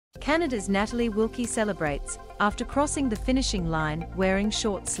Canada's Natalie Wilkie celebrates after crossing the finishing line wearing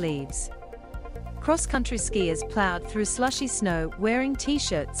short sleeves. Cross-country skiers plowed through slushy snow wearing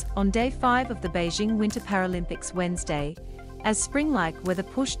T-shirts on day 5 of the Beijing Winter Paralympics Wednesday, as spring-like weather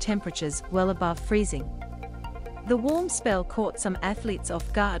pushed temperatures well above freezing. The warm spell caught some athletes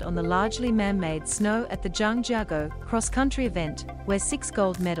off guard on the largely man-made snow at the Zhangjiakou cross-country event, where 6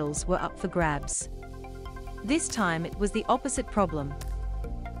 gold medals were up for grabs. This time it was the opposite problem.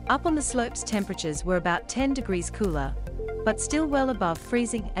 Up on the slopes, temperatures were about 10 degrees cooler, but still well above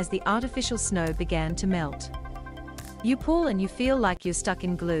freezing as the artificial snow began to melt. "You pull and you feel like you're stuck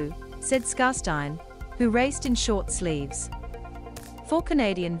in glue," said Skarstein, who raced in short sleeves. For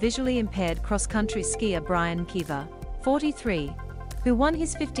Canadian visually impaired cross-country skier Brian Kiva, 43, who won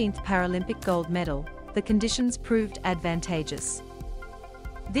his 15th Paralympic gold medal, the conditions proved advantageous.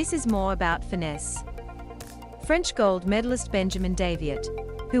 This is more about finesse. French gold medalist Benjamin Daviet,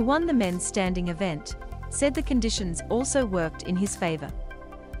 who won the men's standing event, said the conditions also worked in his favor.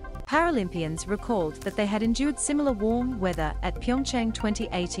 Paralympians recalled that they had endured similar warm weather at Pyeongchang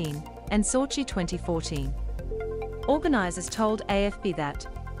 2018 and Sochi 2014. Organizers told AFP that,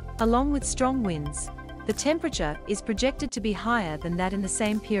 along with strong winds, the temperature is projected to be higher than that in the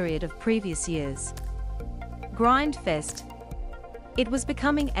same period of previous years. Grind fest. "It was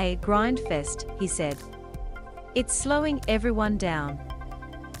becoming a grind fest," he said. "It's slowing everyone down.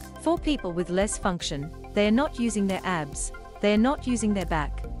 For people with less function, they are not using their abs, they are not using their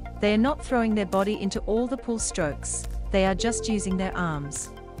back, they are not throwing their body into all the pull strokes, they are just using their arms."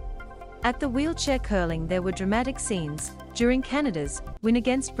 At the wheelchair curling there were dramatic scenes during Canada's win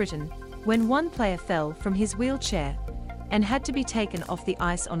against Britain, when one player fell from his wheelchair and had to be taken off the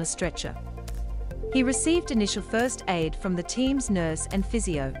ice on a stretcher. He received initial first aid from the team's nurse and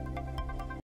physio.